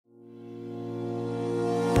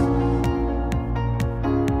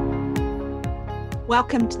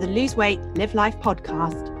Welcome to the Lose Weight, Live Life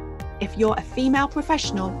podcast. If you're a female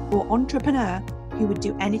professional or entrepreneur who would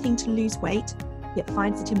do anything to lose weight, yet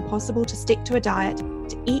finds it impossible to stick to a diet,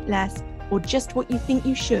 to eat less, or just what you think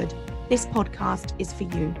you should, this podcast is for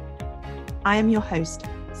you. I am your host,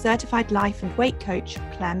 certified life and weight coach,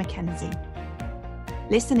 Claire McKenzie.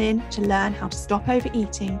 Listen in to learn how to stop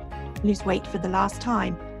overeating, lose weight for the last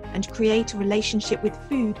time, and create a relationship with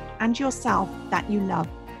food and yourself that you love,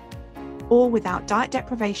 all without diet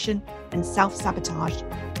deprivation and self-sabotage.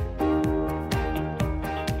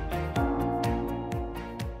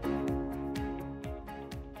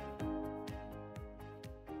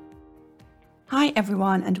 Hi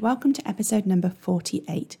everyone, and welcome to episode number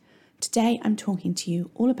 48. Today I'm talking to you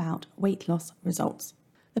all about weight loss results.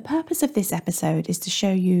 The purpose of this episode is to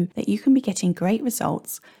show you that you can be getting great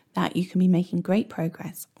results, that you can be making great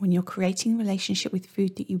progress when you're creating a relationship with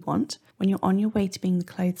food that you want, when you're on your way to being the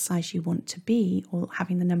clothes size you want to be or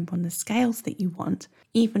having the number on the scales that you want,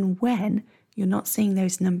 even when you're not seeing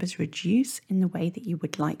those numbers reduce in the way that you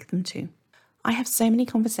would like them to. I have so many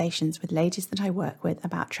conversations with ladies that I work with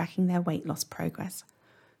about tracking their weight loss progress.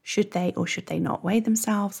 Should they or should they not weigh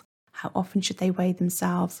themselves? How often should they weigh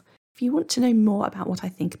themselves? If you want to know more about what I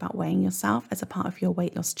think about weighing yourself as a part of your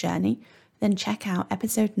weight loss journey, then check out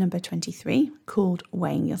episode number 23 called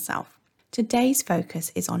Weighing Yourself. Today's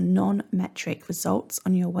focus is on non-metric results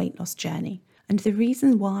on your weight loss journey. And the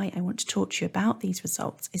reason why I want to talk to you about these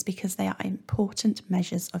results is because they are important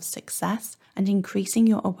measures of success, and increasing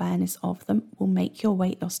your awareness of them will make your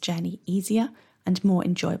weight loss journey easier and more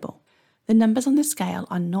enjoyable. The numbers on the scale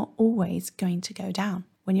are not always going to go down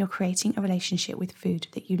when you're creating a relationship with food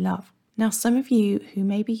that you love. Now, some of you who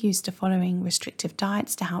may be used to following restrictive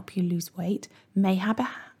diets to help you lose weight may have a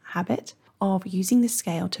habit of using the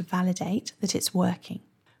scale to validate that it's working.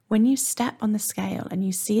 When you step on the scale and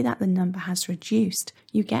you see that the number has reduced,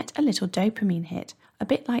 you get a little dopamine hit, a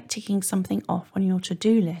bit like ticking something off on your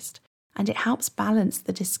to-do list, and it helps balance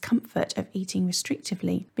the discomfort of eating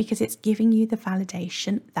restrictively because it's giving you the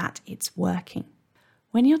validation that it's working.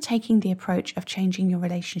 When you're taking the approach of changing your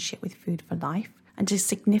relationship with food for life, and a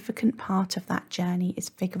significant part of that journey is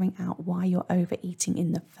figuring out why you're overeating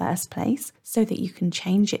in the first place so that you can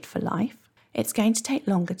change it for life, it's going to take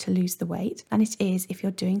longer to lose the weight than it is if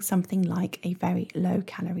you're doing something like a very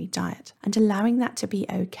low-calorie diet. And allowing that to be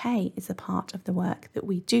okay is a part of the work that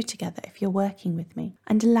we do together if you're working with me.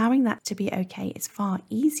 And allowing that to be okay is far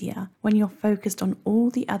easier when you're focused on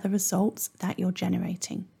all the other results that you're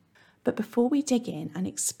generating. But before we dig in and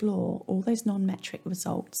explore all those non-metric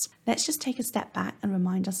results, let's just take a step back and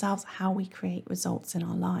remind ourselves how we create results in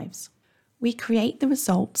our lives. We create the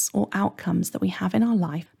results or outcomes that we have in our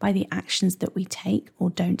life by the actions that we take or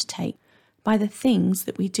don't take, by the things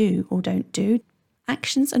that we do or don't do.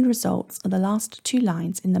 Actions and results are the last two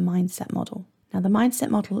lines in the mindset model. Now, the mindset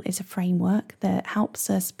model is a framework that helps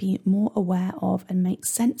us be more aware of and make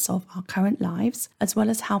sense of our current lives, as well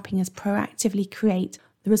as helping us proactively create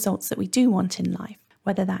the results that we do want in life,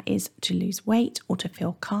 whether that is to lose weight or to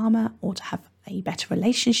feel calmer or to have a better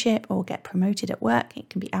relationship or get promoted at work.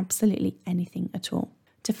 It can be absolutely anything at all.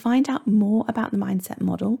 To find out more about the mindset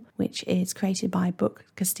model, which is created by Brooke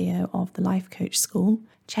Castillo of the Life Coach School,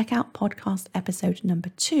 check out podcast episode number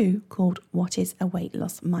 2 called What is a Weight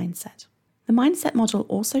Loss Mindset? The mindset model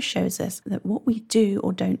also shows us that what we do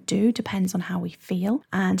or don't do depends on how we feel,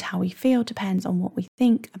 and how we feel depends on what we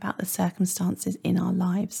think about the circumstances in our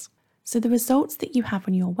lives. So the results that you have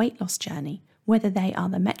on your weight loss journey, whether they are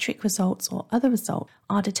the metric results or other results,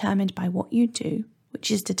 are determined by what you do,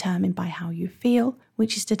 which is determined by how you feel,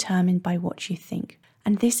 which is determined by what you think.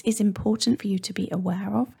 And this is important for you to be aware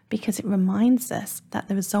of because it reminds us that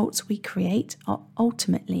the results we create are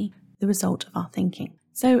ultimately the result of our thinking.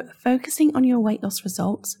 So focusing on your weight loss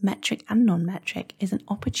results, metric and non-metric, is an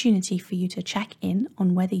opportunity for you to check in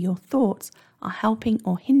on whether your thoughts are helping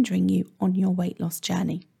or hindering you on your weight loss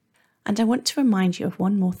journey. And I want to remind you of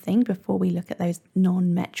one more thing before we look at those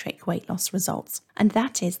non-metric weight loss results. And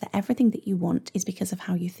that is that everything that you want is because of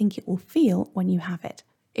how you think it will feel when you have it.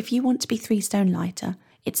 If you want to be 3 stone lighter,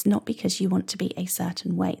 it's not because you want to be a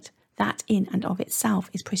certain weight. That in and of itself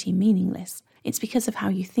is pretty meaningless. It's because of how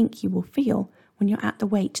you think you will feel when you're at the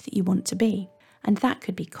weight that you want to be. And that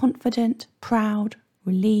could be confident, proud,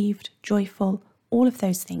 relieved, joyful, all of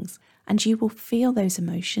those things. And you will feel those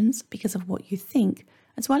emotions because of what you think,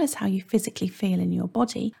 as well as how you physically feel in your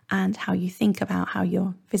body and how you think about how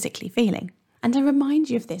you're physically feeling. And I remind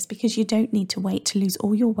you of this because you don't need to wait to lose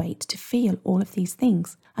all your weight to feel all of these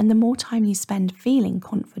things. And the more time you spend feeling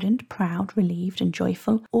confident, proud, relieved and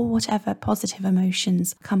joyful, or whatever positive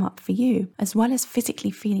emotions come up for you, as well as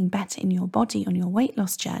physically feeling better in your body on your weight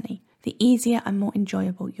loss journey, the easier and more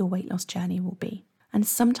enjoyable your weight loss journey will be. And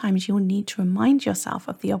sometimes you'll need to remind yourself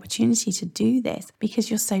of the opportunity to do this because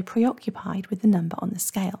you're so preoccupied with the number on the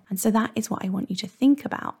scale. And so that is what I want you to think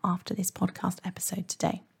about after this podcast episode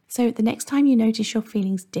today. So the next time you notice your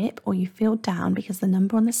feelings dip or you feel down because the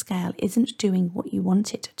number on the scale isn't doing what you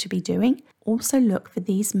want it to be doing, also look for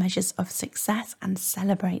these measures of success and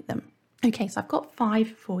celebrate them. Okay, so I've got 5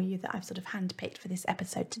 for you that I've sort of handpicked for this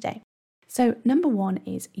episode today. So number 1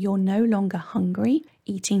 is you're no longer hungry,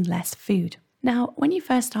 eating less food. Now, when you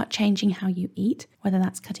first start changing how you eat, whether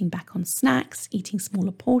that's cutting back on snacks, eating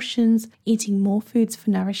smaller portions, eating more foods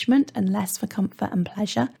for nourishment and less for comfort and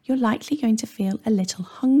pleasure, you're likely going to feel a little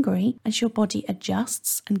hungry as your body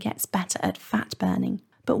adjusts and gets better at fat burning.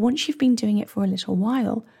 But once you've been doing it for a little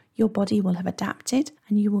while, your body will have adapted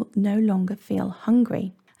and you will no longer feel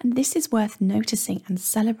hungry. And this is worth noticing and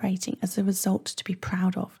celebrating as a result to be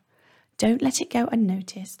proud of. Don't let it go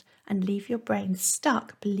unnoticed and leave your brain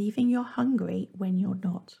stuck believing you're hungry when you're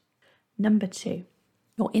not. Number 2,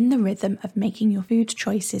 you're in the rhythm of making your food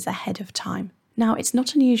choices ahead of time. Now, it's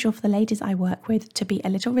not unusual for the ladies I work with to be a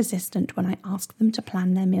little resistant when I ask them to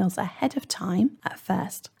plan their meals ahead of time at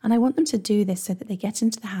first. And I want them to do this so that they get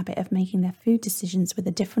into the habit of making their food decisions with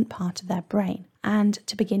a different part of their brain. And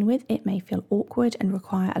to begin with, it may feel awkward and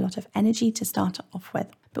require a lot of energy to start off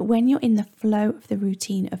with. But when you're in the flow of the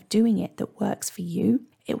routine of doing it that works for you,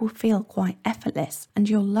 it will feel quite effortless and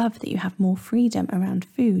you'll love that you have more freedom around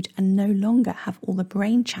food and no longer have all the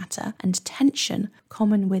brain chatter and tension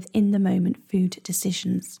common with in-the-moment food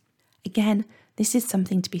decisions. Again, this is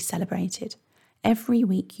something to be celebrated. Every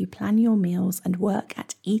week you plan your meals and work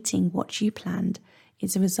at eating what you planned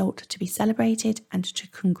is a result to be celebrated and to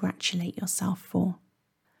congratulate yourself for.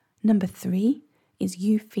 Number 3 is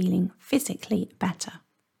you feeling physically better.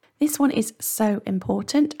 This one is so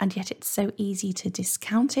important, and yet it's so easy to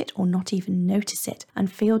discount it or not even notice it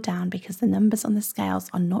and feel down because the numbers on the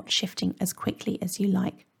scales are not shifting as quickly as you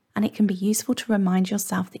like. And it can be useful to remind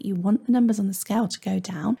yourself that you want the numbers on the scale to go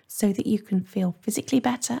down so that you can feel physically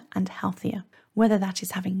better and healthier. Whether that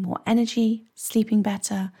is having more energy, sleeping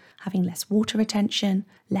better, having less water retention,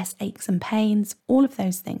 less aches and pains, all of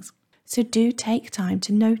those things. So do take time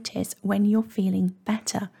to notice when you're feeling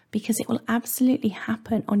better because it will absolutely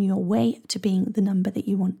happen on your way to being the number that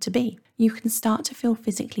you want to be. You can start to feel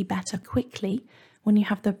physically better quickly when you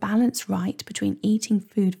have the balance right between eating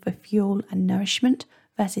food for fuel and nourishment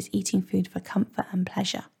versus eating food for comfort and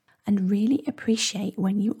pleasure. And really appreciate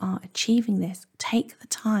when you are achieving this. Take the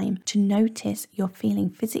time to notice you're feeling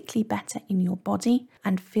physically better in your body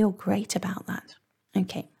and feel great about that.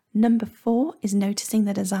 Okay. Number 4 is noticing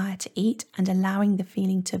the desire to eat and allowing the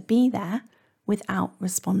feeling to be there without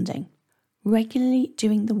responding. Regularly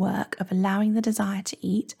doing the work of allowing the desire to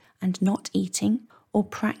eat and not eating, or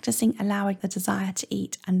practicing allowing the desire to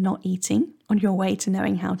eat and not eating on your way to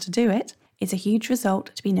knowing how to do it, is a huge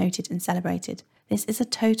result to be noted and celebrated. This is a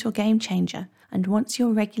total game changer, and once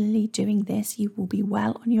you're regularly doing this, you will be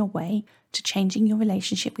well on your way to changing your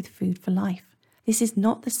relationship with food for life. This is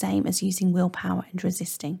not the same as using willpower and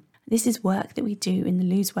resisting. This is work that we do in the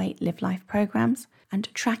Lose Weight, Live Life programs,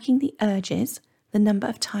 and tracking the urges, the number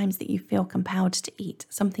of times that you feel compelled to eat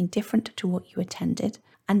something different to what you attended,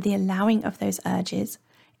 and the allowing of those urges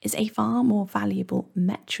is a far more valuable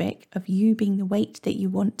metric of you being the weight that you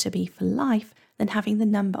want to be for life than having the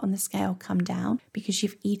number on the scale come down because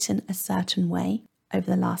you've eaten a certain way over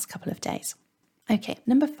the last couple of days. Okay,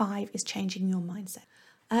 number 5 is changing your mindset.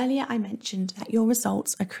 Earlier I mentioned that your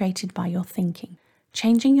results are created by your thinking.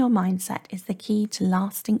 Changing your mindset is the key to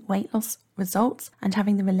lasting weight loss results and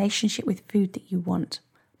having the relationship with food that you want.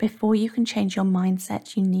 Before you can change your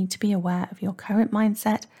mindset, you need to be aware of your current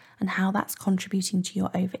mindset and how that's contributing to your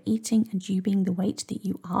overeating and you being the weight that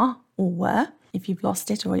you are or were if you've lost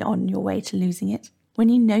it or you're on your way to losing it. When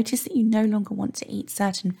you notice that you no longer want to eat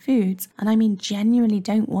certain foods, and I mean genuinely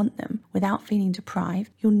don't want them without feeling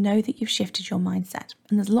deprived, you'll know that you've shifted your mindset.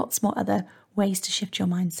 And there's lots more other ways to shift your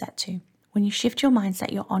mindset too. When you shift your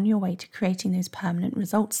mindset, you're on your way to creating those permanent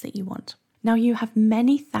results that you want. Now, you have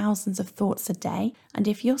many thousands of thoughts a day, and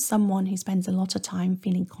if you're someone who spends a lot of time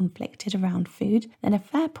feeling conflicted around food, then a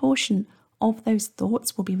fair portion of those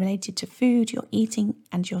thoughts will be related to food, your eating,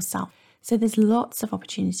 and yourself. So there's lots of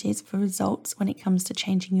opportunities for results when it comes to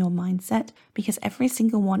changing your mindset, because every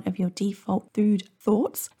single one of your default food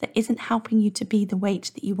thoughts that isn't helping you to be the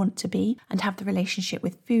weight that you want to be and have the relationship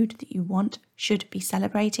with food that you want should be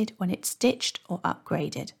celebrated when it's ditched or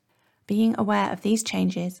upgraded. Being aware of these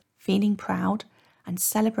changes, feeling proud, and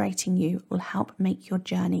celebrating you will help make your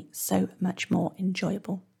journey so much more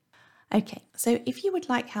enjoyable. Okay, so if you would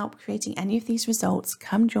like help creating any of these results,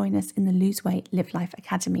 come join us in the Lose Weight, Live Life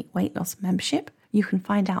Academy weight loss membership. You can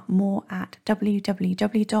find out more at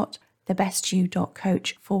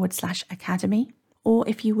www.thebestyou.coach/academy. Or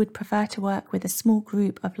if you would prefer to work with a small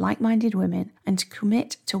group of like-minded women and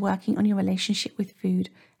commit to working on your relationship with food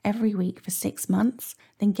every week for 6 months,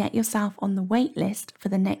 then get yourself on the wait list for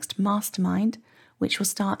the next mastermind, which will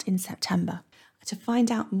start in September. To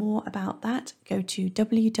find out more about that, go to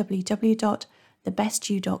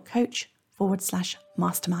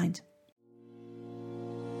www.thebestyou.coach/mastermind.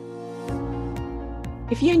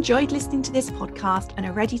 If you enjoyed listening to this podcast and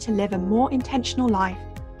are ready to live a more intentional life,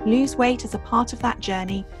 lose weight as a part of that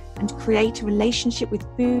journey, and create a relationship with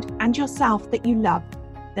food and yourself that you love,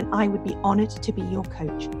 then I would be honoured to be your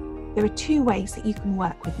coach. There are 2 ways that you can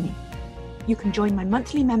work with me. You can join my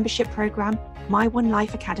monthly membership program, My One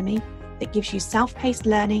Life Academy, that gives you self-paced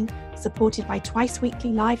learning, supported by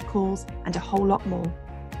twice-weekly live calls and a whole lot more.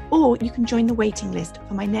 Or you can join the waiting list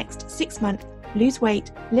for my next 6-month Lose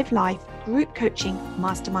Weight, Live Life group coaching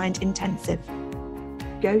mastermind intensive.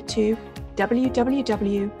 Go to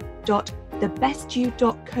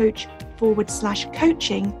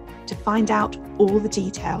www.thebestyou.coach/coaching to find out all the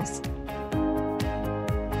details.